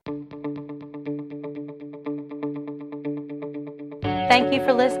Thank you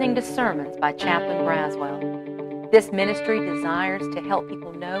for listening to sermons by Chaplain Braswell. This ministry desires to help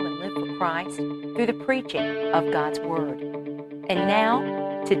people know and live for Christ through the preaching of God's Word. And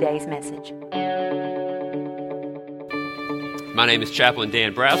now, today's message. My name is Chaplain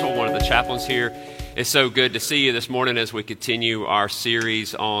Dan Braswell, one of the chaplains here. It's so good to see you this morning as we continue our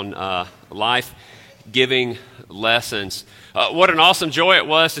series on life-giving lessons. What an awesome joy it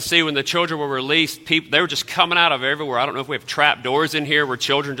was to see when the children were released. They were just coming out of everywhere. I don't know if we have trap doors in here where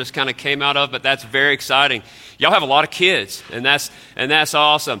children just kind of came out of, but that's very exciting. Y'all have a lot of kids, and that's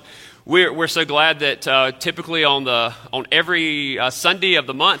awesome. We're so glad that typically on every Sunday of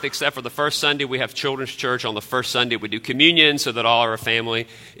the month, except for the first Sunday, we have children's church. On the first Sunday, we do communion so that all our family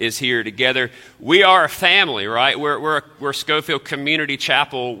is here together. We are a family, right? We're Schofield Community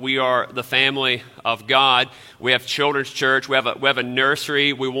Chapel. We are the family of God. We have children's church. We have a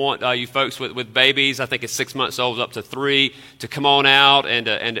nursery. We want you folks with babies. I think it's 6 months old up to 3 to come on out and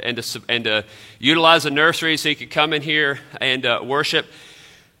to utilize the nursery so you can come in here and worship.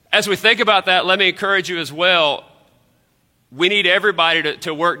 As we think about that, let me encourage you as well. We need everybody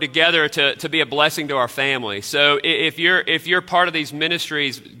to work together to be a blessing to our family. So if you're part of these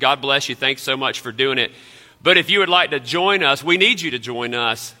ministries, God bless you. Thanks so much for doing it. But if you would like to join us, we need you to join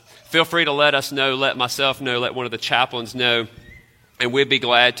us. Feel free to let us know, let myself know, let one of the chaplains know, and we'd be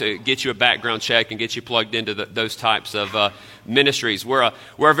glad to get you a background check and get you plugged into those types of ministries. We're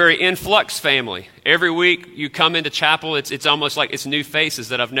a very influx family. Every week you come into chapel, it's almost like it's new faces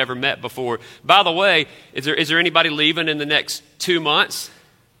that I've never met before. By the way, is there anybody leaving in the next 2 months?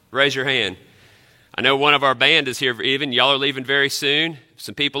 Raise your hand. I know one of our band is here even. Y'all are leaving very soon.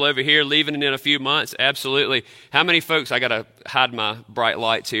 Some people over here leaving in a few months. Absolutely. How many folks, I got to hide my bright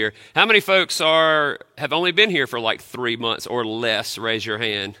lights here. How many folks have only been here for like 3 months or less? Raise your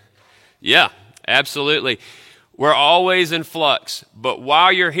hand. Yeah, absolutely. We're always in flux, but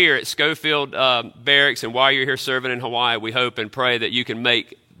while you're here at Schofield Barracks and while you're here serving in Hawaii, we hope and pray that you can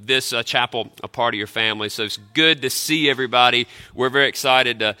make this chapel a part of your family. So it's good to see everybody. We're very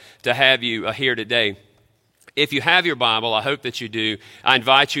excited to have you here today. If you have your Bible, I hope that you do, I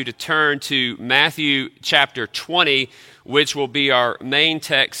invite you to turn to Matthew chapter 20, which will be our main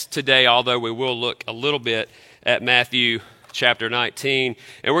text today, although we will look a little bit at Matthew chapter 19.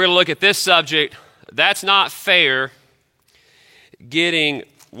 And we're going to look at this subject: that's not fair, getting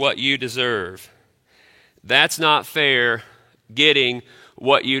what you deserve. That's not fair, getting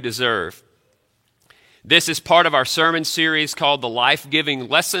what you deserve. This is part of our sermon series called The Life-Giving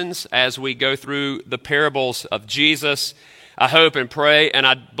Lessons as we go through the parables of Jesus. I hope and pray, and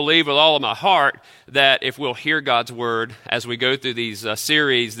I believe with all of my heart, that if we'll hear God's word as we go through these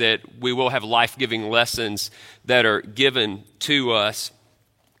series, that we will have life-giving lessons that are given to us.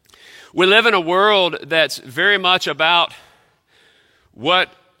 We live in a world that's very much about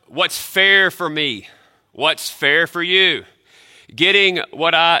what's fair for me, what's fair for you, getting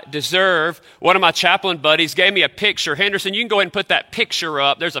what I deserve. One of my chaplain buddies gave me a picture. Henderson, you can go ahead and put that picture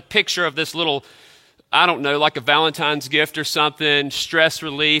up. There's a picture of this little, I don't know, like a Valentine's gift or something, stress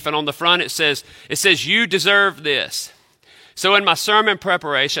relief. And on the front it says, you deserve this. So in my sermon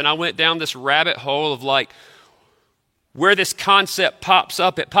preparation, I went down this rabbit hole of like where this concept pops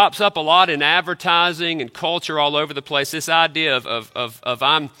up. It pops up a lot in advertising and culture all over the place. This idea of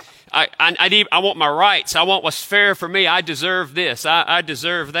I want my rights. I want what's fair for me. I deserve this. I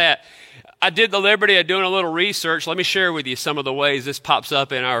deserve that. I did the liberty of doing a little research. Let me share with you some of the ways this pops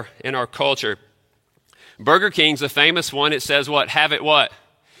up in our culture. Burger King's a famous one. It says what? Have it what?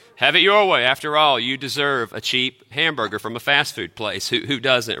 Have it your way. After all, you deserve a cheap hamburger from a fast food place. Who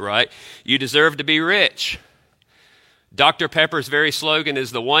doesn't, right? You deserve to be rich. Dr. Pepper's very slogan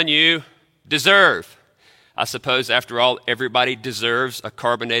is the one you deserve. I suppose, after all, everybody deserves a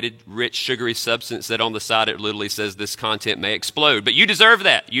carbonated, rich, sugary substance that on the side it literally says this content may explode. But you deserve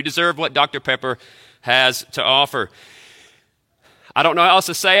that. You deserve what Dr. Pepper has to offer. I don't know how else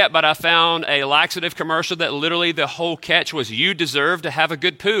to say it, but I found a laxative commercial that literally the whole catch was, you deserve to have a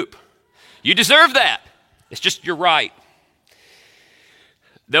good poop. You deserve that. It's just your right.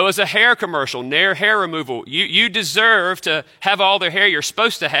 There was a hair commercial, Nair hair removal. You deserve to have all the hair you're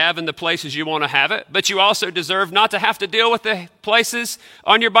supposed to have in the places you want to have it, but you also deserve not to have to deal with the places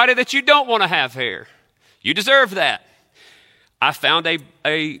on your body that you don't want to have hair. You deserve that. I found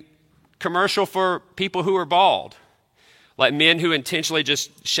a commercial for people who are bald, like men who intentionally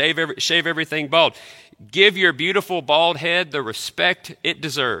just shave everything bald. Give your beautiful bald head the respect it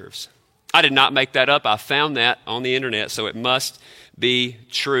deserves. I did not make that up. I found that on the internet, so it must be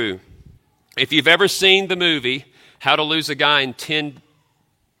true. If you've ever seen the movie How to Lose a Guy in 10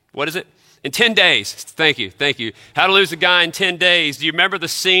 What is it? In 10 days. Thank you. How to Lose a Guy in 10 Days. Do you remember the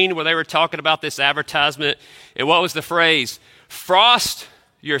scene where they were talking about this advertisement? And what was the phrase? Frost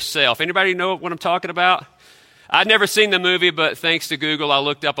yourself. Anybody know what I'm talking about? I'd never seen the movie, but thanks to Google, I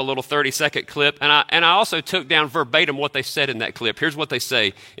looked up a little 30-second clip, and I also took down verbatim what they said in that clip. Here's what they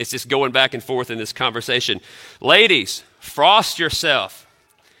say. It's just going back and forth in this conversation. Ladies, frost yourself.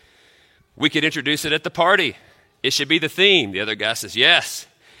 We could introduce it at the party. It should be the theme. The other guy says, yes.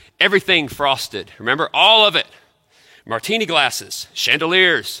 Everything frosted. Remember, all of it. Martini glasses,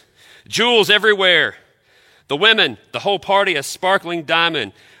 chandeliers, jewels everywhere. The women, the whole party, a sparkling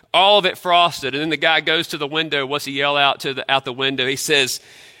diamond. All of it frosted. And then the guy goes to the window. What's he yell out out the window? He says,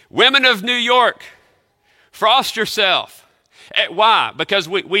 women of New York, frost yourself. Why? Because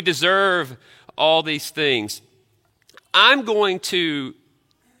we deserve all these things. I'm going to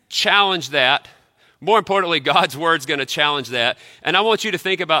challenge that. More importantly, God's word's going to challenge that. And I want you to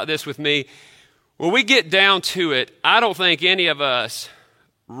think about this with me. When we get down to it, I don't think any of us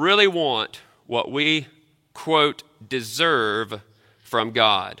really want what we, quote, deserve from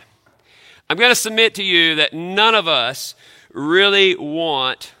God. I'm going to submit to you that none of us really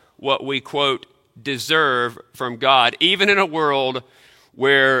want what we, quote, deserve from God, even in a world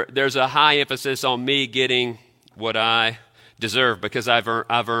where there's a high emphasis on me getting what I deserve because I've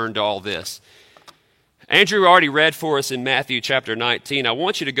earned all this. Andrew already read for us in Matthew chapter 19. I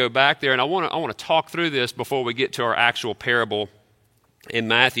want you to go back there, and I want to talk through this before we get to our actual parable in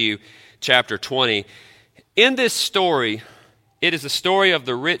Matthew chapter 20. In this story, it is the story of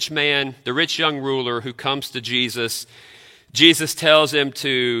the rich man, the rich young ruler who comes to Jesus. Jesus tells him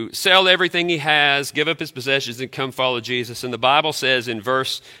to sell everything he has, give up his possessions, and come follow Jesus. And the Bible says in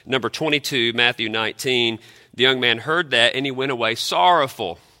verse number 22, Matthew 19, the young man heard that, and he went away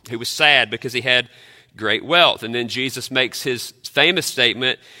sorrowful. He was sad because he had great wealth. And then Jesus makes his famous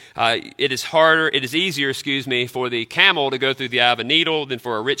statement, it is easier for the camel to go through the eye of a needle than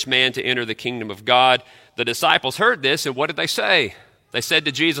for a rich man to enter the kingdom of God. The disciples heard this, and what did they say? They said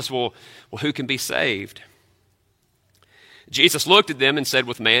to Jesus, well, who can be saved? Jesus looked at them and said,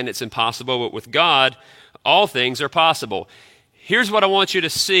 with man it's impossible, but with God all things are possible. Here's what I want you to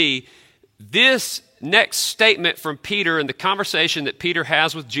see. This next statement from Peter and the conversation that Peter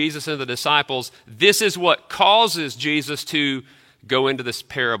has with Jesus and the disciples, this is what causes Jesus to go into this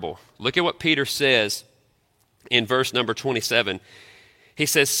parable. Look at what Peter says in verse number 27. He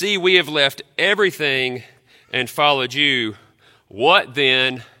says, see, we have left everything and followed you. What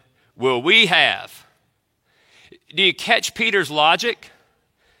then will we have? Do you catch Peter's logic?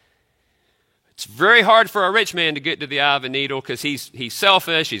 It's very hard for a rich man to get to the eye of a needle because he's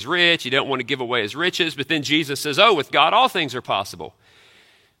selfish, he's rich, he don't want to give away his riches. But then Jesus says, with God all things are possible.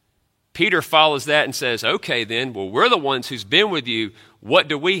 Peter follows that and says, okay then, well, we're the ones who's been with you. What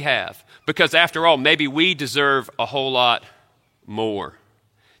do we have? Because after all, maybe we deserve a whole lot more.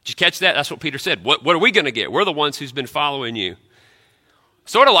 Did you catch that? That's what Peter said. What are we going to get? We're the ones who's been following you.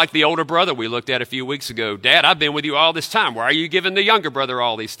 Sort of like the older brother we looked at a few weeks ago. Dad, I've been with you all this time. Why are you giving the younger brother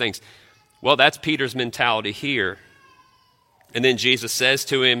all these things? Well, that's Peter's mentality here. And then Jesus says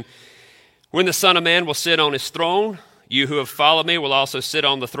to him, when the Son of Man will sit on his throne, you who have followed me will also sit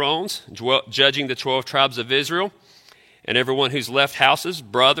on the thrones, judging the 12 tribes of Israel. And everyone who's left houses,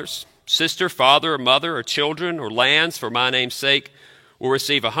 brothers, sister, father, or mother, or children, or lands for my name's sake will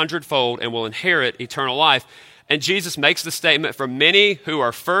receive 100-fold and will inherit eternal life. And Jesus makes the statement, for many who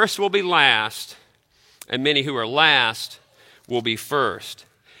are first will be last, and many who are last will be first.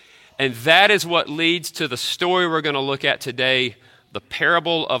 And that is what leads to the story we're going to look at today, the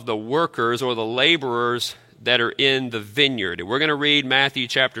parable of the workers or the laborers that are in the vineyard. And we're going to read Matthew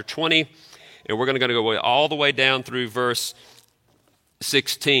chapter 20, and we're going to go all the way down through verse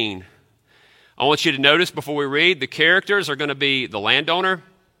 16. I want you to notice before we read, the characters are going to be the landowner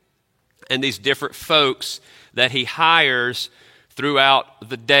and these different folks that he hires throughout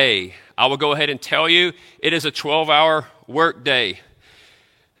the day. I will go ahead and tell you, it is a 12-hour work day.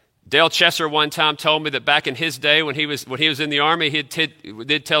 Dale Chesser one time told me that back in his day when he was in the Army, he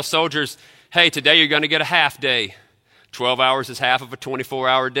did tell soldiers, hey, today you're going to get a half day. 12 hours is half of a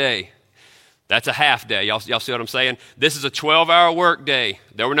 24-hour day. That's a half day. Y'all see what I'm saying? This is a 12-hour work day.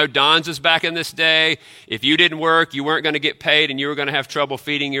 There were no Donzas back in this day. If you didn't work, you weren't going to get paid and you were going to have trouble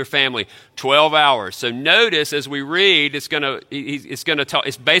feeding your family. 12 hours. So notice as we read,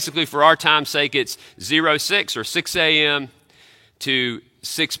 it's basically for our time's sake, it's 06 or 6 a.m. to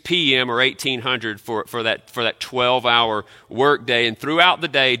 6 p.m. or 1800 for that 12-hour work day. And throughout the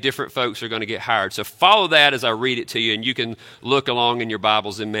day, different folks are going to get hired. So follow that as I read it to you, and you can look along in your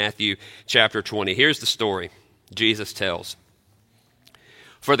Bibles in Matthew chapter 20. Here's the story Jesus tells.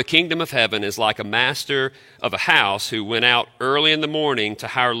 For the kingdom of heaven is like a master of a house who went out early in the morning to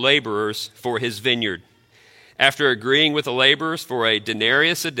hire laborers for his vineyard. After agreeing with the laborers for a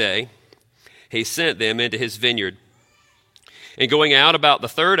denarius a day, he sent them into his vineyard. And going out about the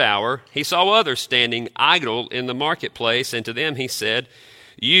third hour, he saw others standing idle in the marketplace, and to them he said,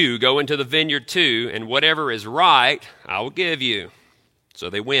 You go into the vineyard too, and whatever is right I will give you. So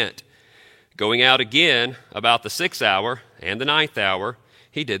they went. Going out again about the 6th hour and the 9th hour,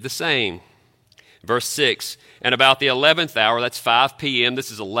 he did the same. Verse 6, and about the 11th hour, that's 5 p.m., this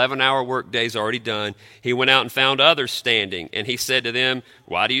is 11-hour work day's already done, he went out and found others standing, and he said to them,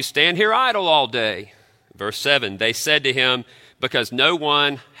 Why do you stand here idle all day? Verse 7, they said to him, Because no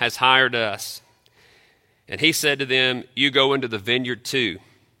one has hired us. And he said to them, You go into the vineyard too.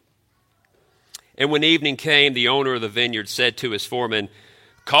 And when evening came, the owner of the vineyard said to his foreman,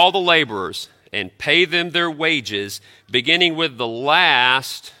 Call the laborers and pay them their wages, beginning with the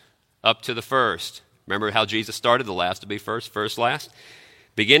last up to the first. Remember how Jesus started the last to be first, first last?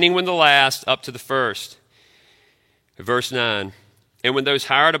 Beginning with the last up to the first. Verse 9, and when those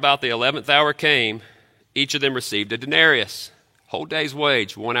hired about the 11th hour came, each of them received a denarius, whole day's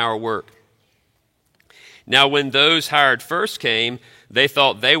wage, 1 hour work. Now when those hired first came, they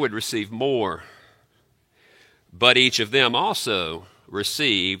thought they would receive more. But each of them also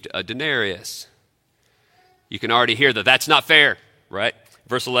received a denarius. You can already hear that that's not fair, right?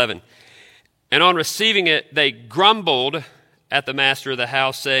 Verse 11. And on receiving it, they grumbled at the master of the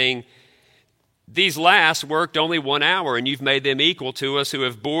house, saying, These last worked only 1 hour, and you've made them equal to us who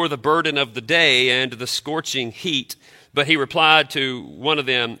have bore the burden of the day and the scorching heat. But he replied to one of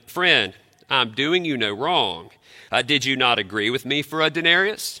them, Friend, I'm doing you no wrong. Did you not agree with me for a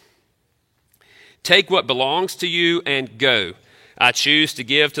denarius? Take what belongs to you and go. I choose to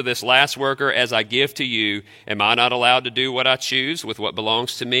give to this last worker as I give to you. Am I not allowed to do what I choose with what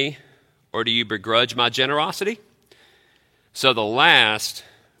belongs to me? Or do you begrudge my generosity? So the last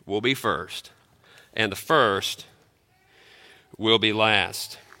will be first, and the first will be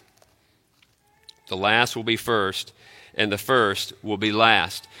last. The last will be first, and the first will be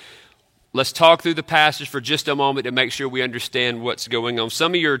last. Let's talk through the passage for just a moment to make sure we understand what's going on.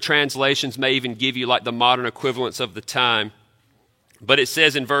 Some of your translations may even give you like the modern equivalents of the time. But it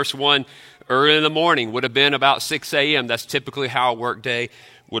says in verse 1, early in the morning would have been about 6 a.m. That's typically how a work day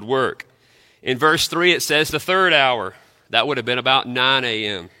would work. In verse 3, it says the third hour. That would have been about 9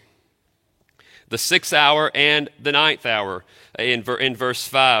 a.m. The 6th hour and the 9th hour. In verse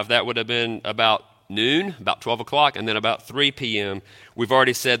 5, that would have been about noon, about 12 o'clock, and then about 3 p.m. We've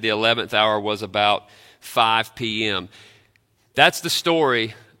already said the 11th hour was about 5 p.m. That's the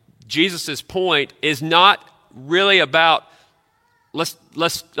story. Jesus' point is not really about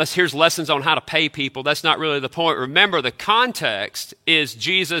here's lessons on how to pay people. That's not really the point. Remember, the context is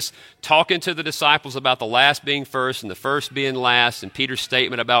Jesus talking to the disciples about the last being first and the first being last, and Peter's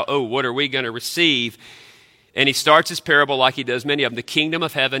statement about, what are we going to receive? And he starts his parable like he does many of them. The kingdom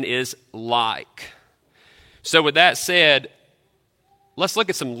of heaven is like. So with that said, let's look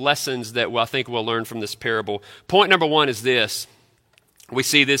at some lessons that I think we'll learn from this parable. Point number 1 is this. We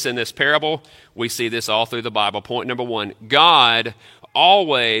see this in this parable. We see this all through the Bible. Point number 1, God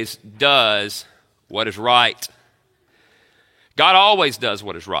always does what is right. God always does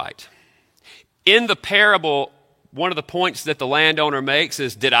what is right. In the parable, one of the points that the landowner makes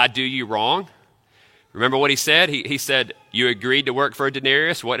is, did I do you wrong? Remember what he said? He said, you agreed to work for a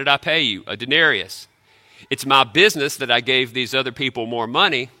denarius. What did I pay you? A denarius. It's my business that I gave these other people more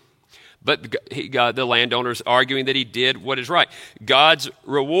money. But the landowner's arguing that he did what is right. God's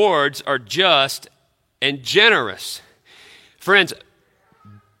rewards are just and generous. Friends,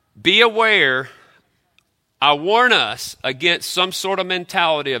 be aware, I warn us against some sort of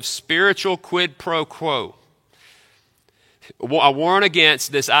mentality of spiritual quid pro quo. I warn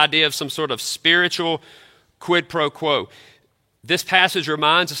against this idea of some sort of spiritual quid pro quo. This passage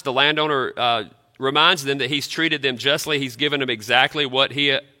reminds us, the landowner reminds them that he's treated them justly. He's given them exactly what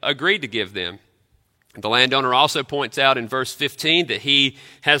he agreed to give them. The landowner also points out in verse 15 that he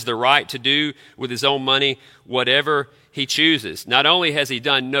has the right to do with his own money whatever he chooses. Not only has he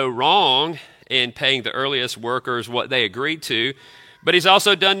done no wrong in paying the earliest workers what they agreed to, but he's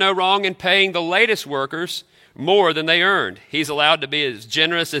also done no wrong in paying the latest workers more than they earned. He's allowed to be as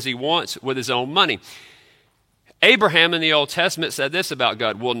generous as he wants with his own money. Abraham in the Old Testament said this about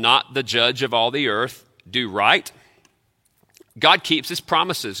God, will not the judge of all the earth do right? God keeps his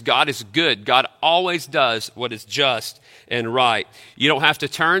promises. God is good. God always does what is just and right. You don't have to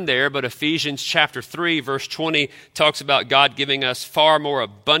turn there, but Ephesians chapter 3, verse 20 talks about God giving us far more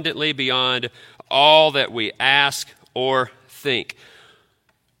abundantly beyond all that we ask or think.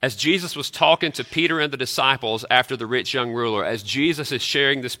 as Jesus was talking to Peter and the disciples after the rich young ruler, as Jesus is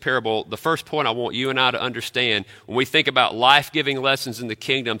sharing this parable, the first point I want you and I to understand, when we think about life-giving lessons in the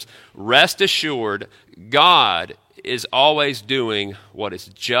kingdoms, rest assured, God is always doing what is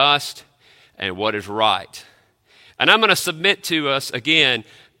just and what is right. And I'm going to submit to us again,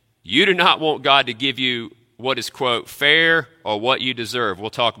 you do not want God to give you what is, quote, fair or what you deserve.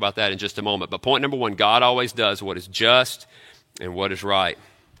 We'll talk about that in just a moment. But point number one, God always does what is just and what is right.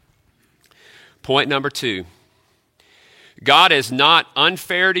 Point number two, God is not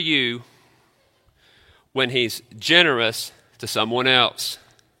unfair to you when he's generous to someone else.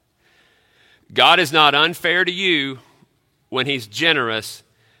 God is not unfair to you when he's generous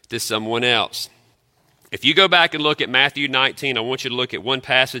to someone else. If you go back and look at Matthew 19, I want you to look at one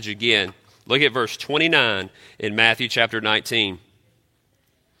passage again. Look at verse 29 in Matthew chapter 19.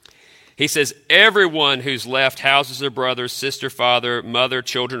 He says, everyone who's left houses or brothers, sister, father, mother,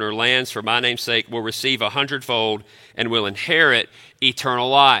 children, or lands for my name's sake will receive 100-fold and will inherit eternal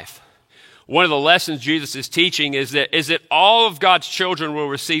life. One of the lessons Jesus is teaching is that all of God's children will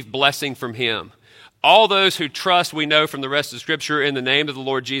receive blessing from him. All those who trust, we know from the rest of Scripture, in the name of the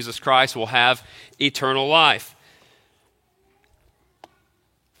Lord Jesus Christ will have eternal life.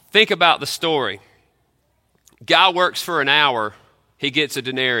 Think about the story. Guy works for an hour, he gets a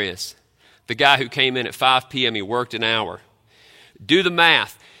denarius. The guy who came in at 5 p.m., he worked an hour. Do the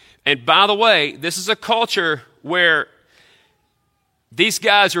math. And by the way, this is a culture where these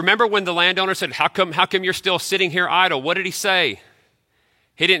guys, remember when the landowner said, how come you're still sitting here idle? What did he say?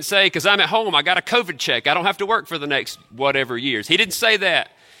 He didn't say, because I'm at home, I got a COVID check. I don't have to work for the next whatever years. He didn't say that.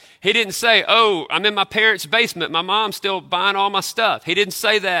 He didn't say, oh, I'm in my parents' basement. My mom's still buying all my stuff. He didn't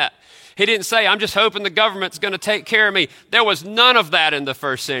say that. He didn't say, I'm just hoping the government's going to take care of me. There was none of that in the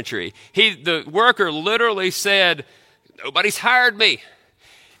first century. The worker literally said, nobody's hired me.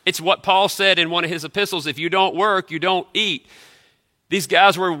 It's what Paul said in one of his epistles, if you don't work, you don't eat. These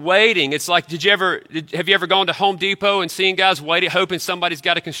guys were waiting. It's like, have you ever gone to Home Depot and seen guys waiting, hoping somebody's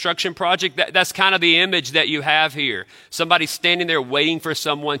got a construction project? That's kind of the image that you have here. Somebody standing there waiting for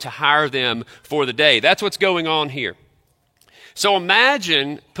someone to hire them for the day. That's what's going on here. So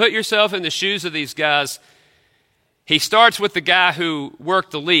imagine, put yourself in the shoes of these guys. He starts with the guy who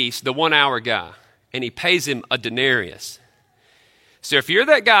worked the least, the 1 hour guy, and he pays him a denarius. So if you're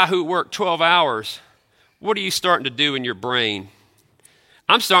that guy who worked 12 hours, what are you starting to do in your brain?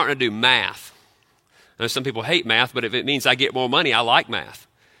 I'm starting to do math. I know some people hate math, but if it means I get more money, I like math,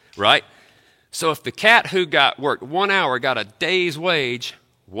 right? So if the cat who worked 1 hour got a day's wage,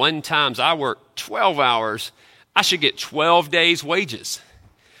 1 times I worked 12 hours, I should get 12 days' wages.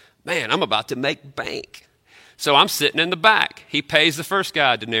 Man, I'm about to make bank. So I'm sitting in the back. He pays the first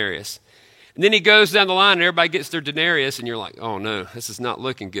guy a denarius. And then he goes down the line and everybody gets their denarius and you're like, oh no, this is not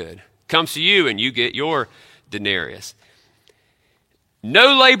looking good. Comes to you and you get your denarius.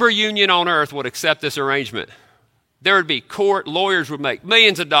 No labor union on earth would accept this arrangement. There would be court, lawyers would make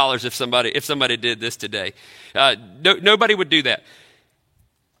millions of dollars if somebody did this today. Nobody would do that.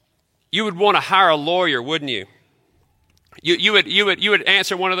 You would want to hire a lawyer, wouldn't you? You would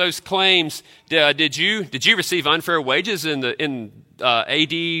answer one of those claims. Did you receive unfair wages in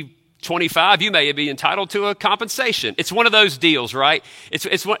AD 25? You may be entitled to a compensation. It's one of those deals, right?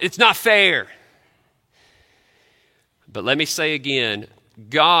 It's not fair. But let me say again,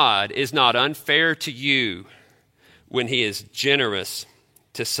 God is not unfair to you when he is generous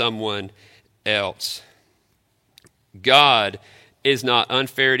to someone else. God is not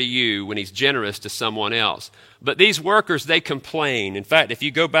unfair to you when he's generous to someone else. But these workers, they complain. In fact, if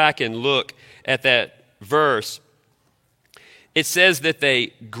you go back and look at that verse, it says that they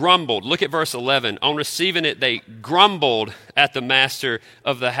grumbled. Look at verse 11. On receiving it, they grumbled at the master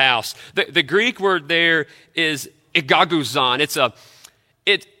of the house. The Greek word there is egaguzan.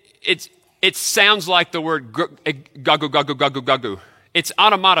 It sounds like the word gagu. It's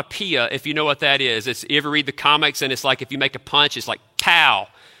onomatopoeia, if you know what that is. You ever read the comics and it's like if you make a punch, it's like pow.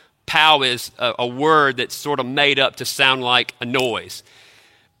 Pow is a word that's sort of made up to sound like a noise.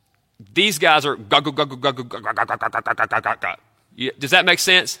 These guys are gagu. Does that make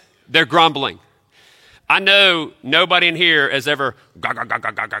sense? They're grumbling. I know nobody in here has ever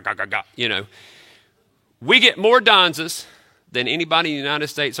you know. We get more donzas than anybody in the United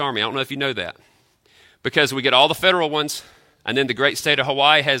States Army. I don't know if you know that. Because we get all the federal ones, and then the great state of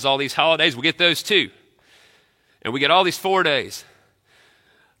Hawaii has all these holidays. We get those too. And we get all these 4 days.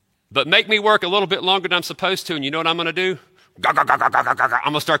 But make me work a little bit longer than I'm supposed to, and you know what I'm going to do? I'm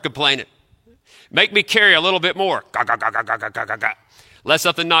going to start complaining. Make me carry a little bit more. Let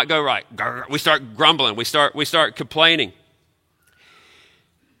something not go right. We start grumbling. We start complaining.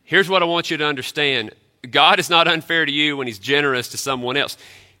 Here's what I want you to understand. God is not unfair to you when he's generous to someone else.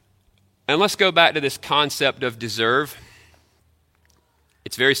 And let's go back to this concept of deserve.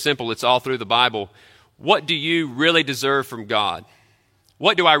 It's very simple. It's all through the Bible. What do you really deserve from God?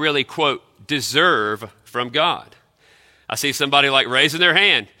 What do I really, quote, deserve from God? I see somebody like raising their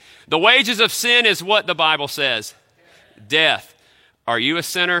hand. The wages of sin is what the Bible says. Death. Are you a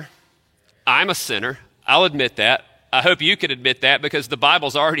sinner? I'm a sinner. I'll admit that. I hope you can admit that because the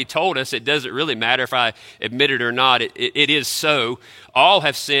Bible's already told us it doesn't really matter if I admit it or not. It is so. All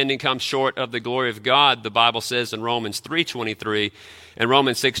have sinned and come short of the glory of God, the Bible says in Romans 3:23 and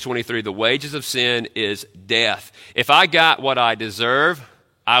Romans 6:23. The wages of sin is death. If I got what I deserve,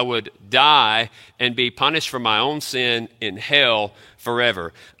 I would die and be punished for my own sin in hell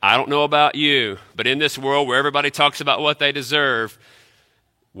forever. I don't know about you, but in this world where everybody talks about what they deserve,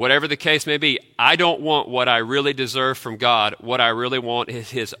 whatever the case may be, I don't want what I really deserve from God. What I really want is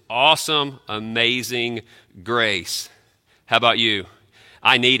his awesome, amazing grace. How about you?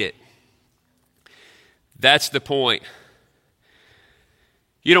 I need it. That's the point.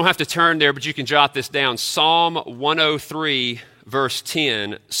 You don't have to turn there, but you can jot this down. Psalm 103, verse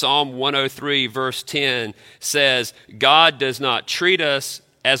 10. Psalm 103, verse 10 says, God does not treat us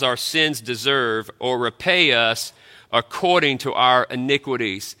as our sins deserve or repay us according to our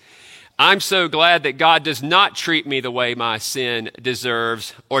iniquities. I'm so glad that God does not treat me the way my sin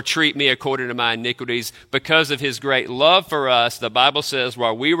deserves or treat me according to my iniquities because of his great love for us. The Bible says,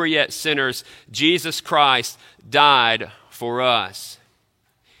 while we were yet sinners, Jesus Christ died for us.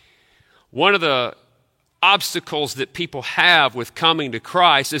 One of the obstacles that people have with coming to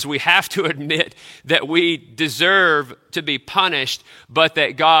Christ is we have to admit that we deserve to be punished, but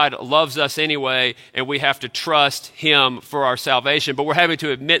that God loves us anyway, and we have to trust him for our salvation. But we're having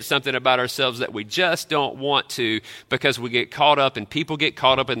to admit something about ourselves that we just don't want to because we get caught up, and people get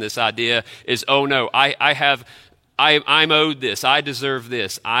caught up in this idea is, oh no, I'm owed this, I deserve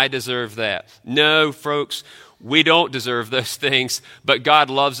this, I deserve that. No, folks, we don't deserve those things, but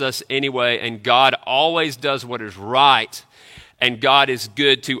God loves us anyway, and God always does what is right, and God is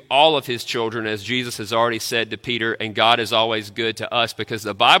good to all of his children, as Jesus has already said to Peter, and God is always good to us, because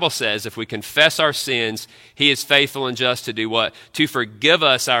the Bible says if we confess our sins, he is faithful and just to do what? To forgive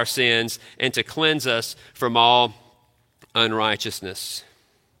us our sins and to cleanse us from all unrighteousness.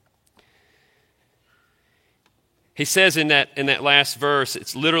 He says in that last verse,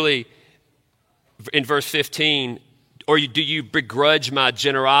 it's literally in verse 15, or do you begrudge my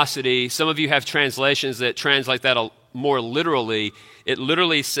generosity? Some of you have translations that translate that more literally. It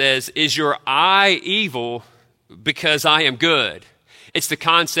literally says, is your eye evil because I am good? It's the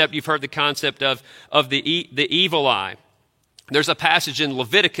concept, you've heard the concept of the evil eye. There's a passage in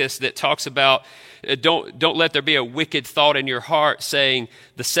Leviticus that talks about don't let there be a wicked thought in your heart, saying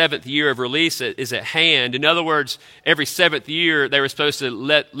the seventh year of release is at hand. In other words, every seventh year they were supposed to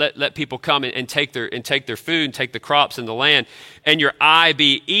let people come and take their food and take the crops in the land, and your eye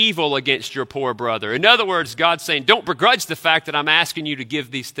be evil against your poor brother. In other words, God's saying, don't begrudge the fact that I'm asking you to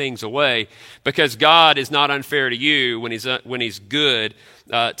give these things away, because God is not unfair to you when he's good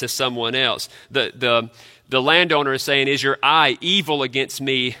to someone else. The landowner is saying, is your eye evil against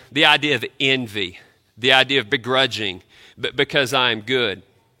me? The idea of envy, the idea of begrudging, because I am good.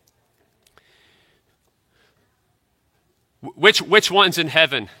 Which one's in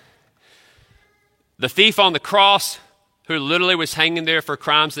heaven? The thief on the cross, who literally was hanging there for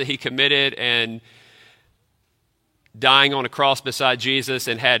crimes that he committed and dying on a cross beside Jesus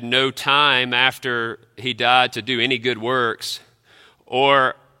and had no time after he died to do any good works,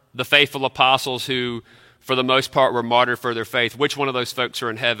 or the faithful apostles who, for the most part, were martyred for their faith. Which one of those folks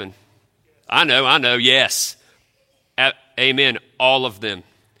are in heaven? I know, yes. Amen. All of them.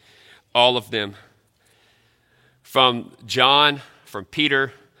 All of them. From John, from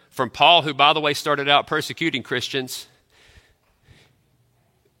Peter, from Paul, who, by the way, started out persecuting Christians.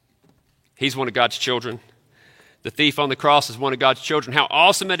 He's one of God's children. The thief on the cross is one of God's children. How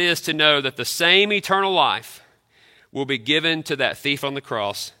awesome it is to know that the same eternal life will be given to that thief on the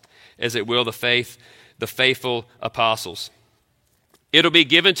cross as it will the faithful apostles. It'll be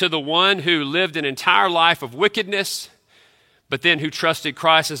given to the one who lived an entire life of wickedness, but then who trusted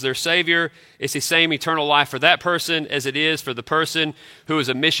Christ as their Savior. It's the same eternal life for that person as it is for the person who is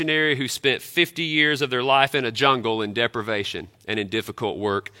a missionary who spent 50 years of their life in a jungle in deprivation and in difficult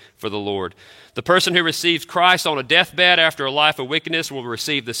work for the Lord. The person who receives Christ on a deathbed after a life of wickedness will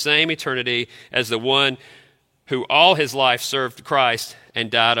receive the same eternity as the one who all his life served Christ and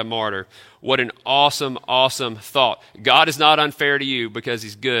died a martyr. What an awesome, awesome thought. God is not unfair to you because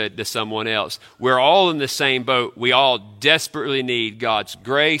he's good to someone else. We're all in the same boat. We all desperately need God's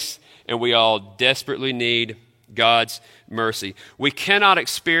grace, and we all desperately need God's mercy. We cannot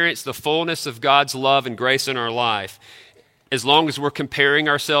experience the fullness of God's love and grace in our life as long as we're comparing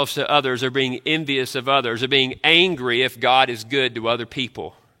ourselves to others, or being envious of others, or being angry if God is good to other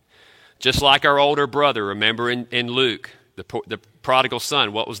people. Just like our older brother, remember in Luke, the prodigal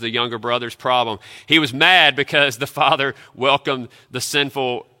son, what was the younger brother's problem? He was mad because the father welcomed the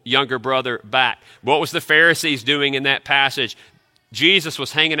sinful younger brother back. What was the Pharisees doing in that passage? Jesus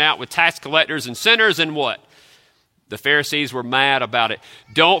was hanging out with tax collectors and sinners, and what? The Pharisees were mad about it.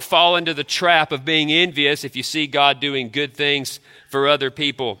 Don't fall into the trap of being envious if you see God doing good things for other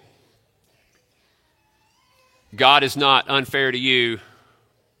people. God is not unfair to you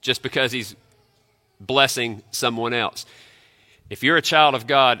just because he's blessing someone else. If you're a child of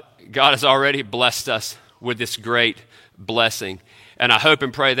God, God has already blessed us with this great blessing. And I hope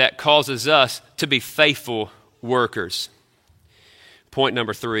and pray that causes us to be faithful workers. Point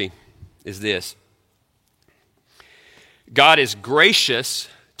number 3 is this. God is gracious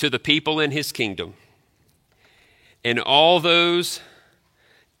to the people in his kingdom, and all those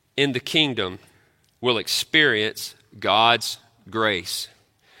in the kingdom will experience God's grace.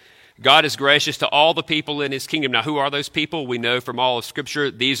 God is gracious to all the people in his kingdom. Now, who are those people? We know from all of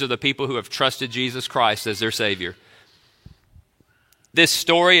Scripture, these are the people who have trusted Jesus Christ as their Savior. This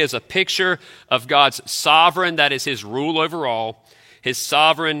story is a picture of God's sovereign, that is his rule over all, his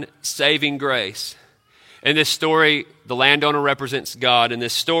sovereign saving grace. In this story, the landowner represents God. In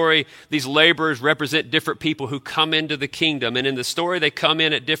this story, these laborers represent different people who come into the kingdom. And in the story, they come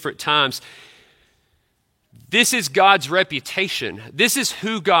in at different times. This is God's reputation. This is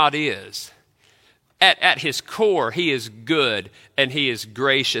who God is. At his core, he is good and he is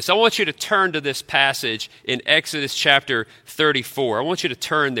gracious. I want you to turn to this passage in Exodus chapter 34. I want you to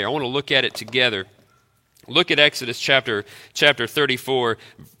turn there. I want to look at it together. Look at Exodus chapter 34,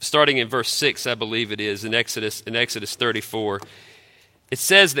 starting in verse 6, I believe it is, in Exodus 34. It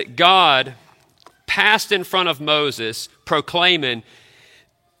says that God passed in front of Moses, proclaiming.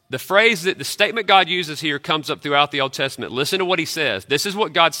 The statement God uses here comes up throughout the Old Testament. Listen to what he says. This is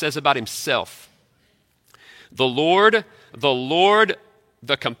what God says about himself. The Lord,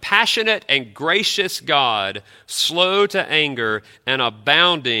 the compassionate and gracious God, slow to anger and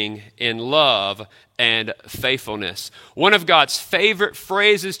abounding in love and faithfulness. One of God's favorite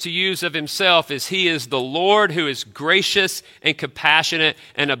phrases to use of himself is he is the Lord who is gracious and compassionate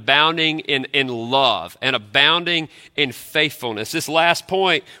and abounding in love and abounding in faithfulness. This last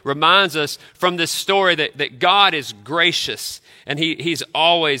point reminds us from this story that God is gracious and he's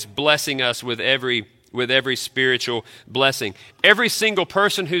always blessing us with every spiritual blessing. Every single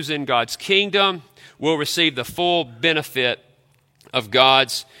person who's in God's kingdom will receive the full benefit of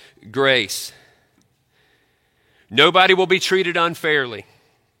God's grace. Nobody will be treated unfairly.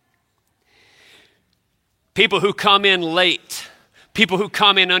 People who come in late, people who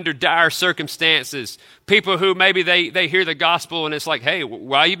come in under dire circumstances, people who maybe they hear the gospel and it's like, hey,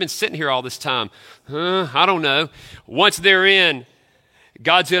 why have you been sitting here all this time? I don't know. Once they're in,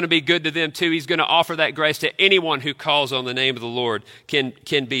 God's going to be good to them too. He's going to offer that grace to anyone who calls on the name of the Lord can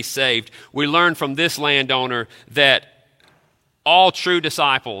be saved. We learn from this landowner that all true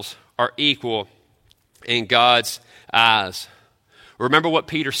disciples are equal in God's eyes. Remember what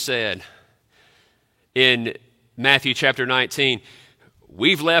Peter said in Matthew chapter 19.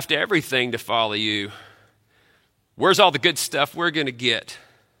 We've left everything to follow you. Where's all the good stuff we're going to get?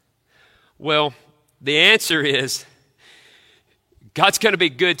 Well, the answer is God's going to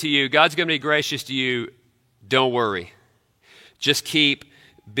be good to you. God's going to be gracious to you. Don't worry. Just keep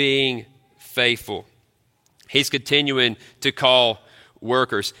being faithful. He's continuing to call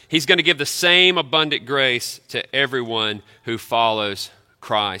workers. He's going to give the same abundant grace to everyone who follows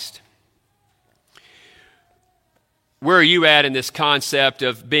Christ. Where are you at in this concept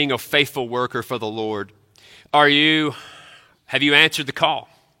of being a faithful worker for the Lord? Have you answered the call?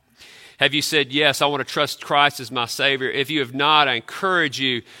 Have you said, yes, I want to trust Christ as my Savior? If you have not, I encourage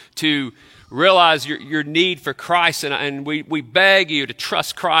you to realize your need for Christ, and we beg you to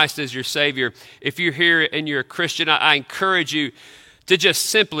trust Christ as your Savior. If you're here and you're a Christian, I encourage you to just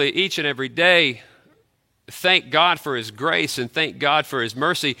simply each and every day thank God for His grace and thank God for His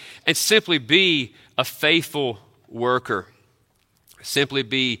mercy and simply be a faithful worker. Simply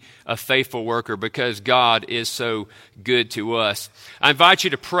be a faithful worker because God is so good to us. I invite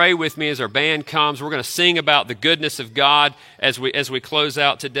you to pray with me as our band comes. We're going to sing about the goodness of God as we close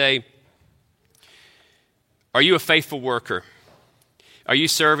out today. Are you a faithful worker? Are you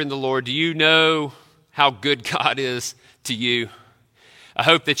serving the Lord? Do you know how good God is to you? I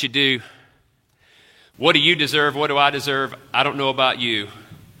hope that you do. What do you deserve? What do I deserve? I don't know about you,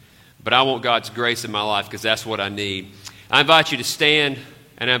 but I want God's grace in my life because that's what I need. I invite you to stand,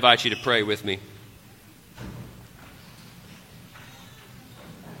 and I invite you to pray with me.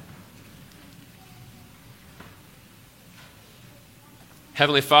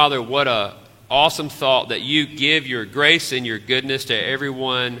 Heavenly Father, what an awesome thought that you give your grace and your goodness to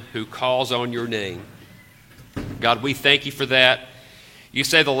everyone who calls on your name. God, we thank you for that. You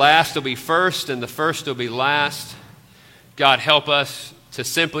say the last will be first and the first will be last. God, help us to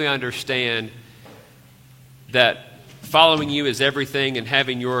simply understand that following you is everything and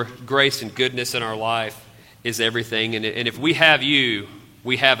having your grace and goodness in our life is everything. And if we have you,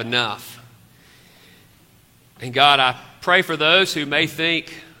 we have enough. And God, I pray for those who may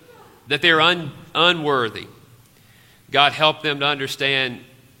think that they're unworthy. God, help them to understand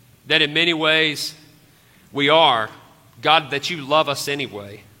that in many ways we are. God, that you love us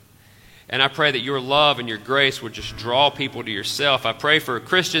anyway. And I pray that your love and your grace would just draw people to yourself. I pray for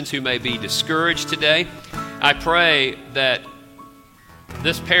Christians who may be discouraged today. I pray that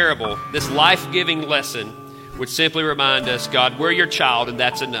this parable, this life-giving lesson, would simply remind us, God, we're your child and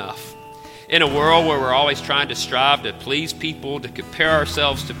that's enough. In a world where we're always trying to strive to please people, to compare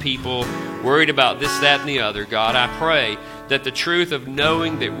ourselves to people, worried about this, that, and the other, God, I pray that the truth of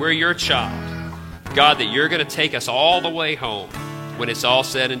knowing that we're your child, God, that you're going to take us all the way home when it's all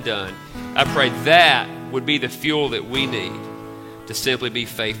said and done. I pray that would be the fuel that we need to simply be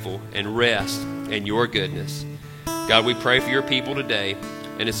faithful and rest in your goodness. God, we pray for your people today,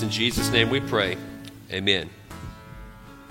 and it's in Jesus' name we pray. Amen.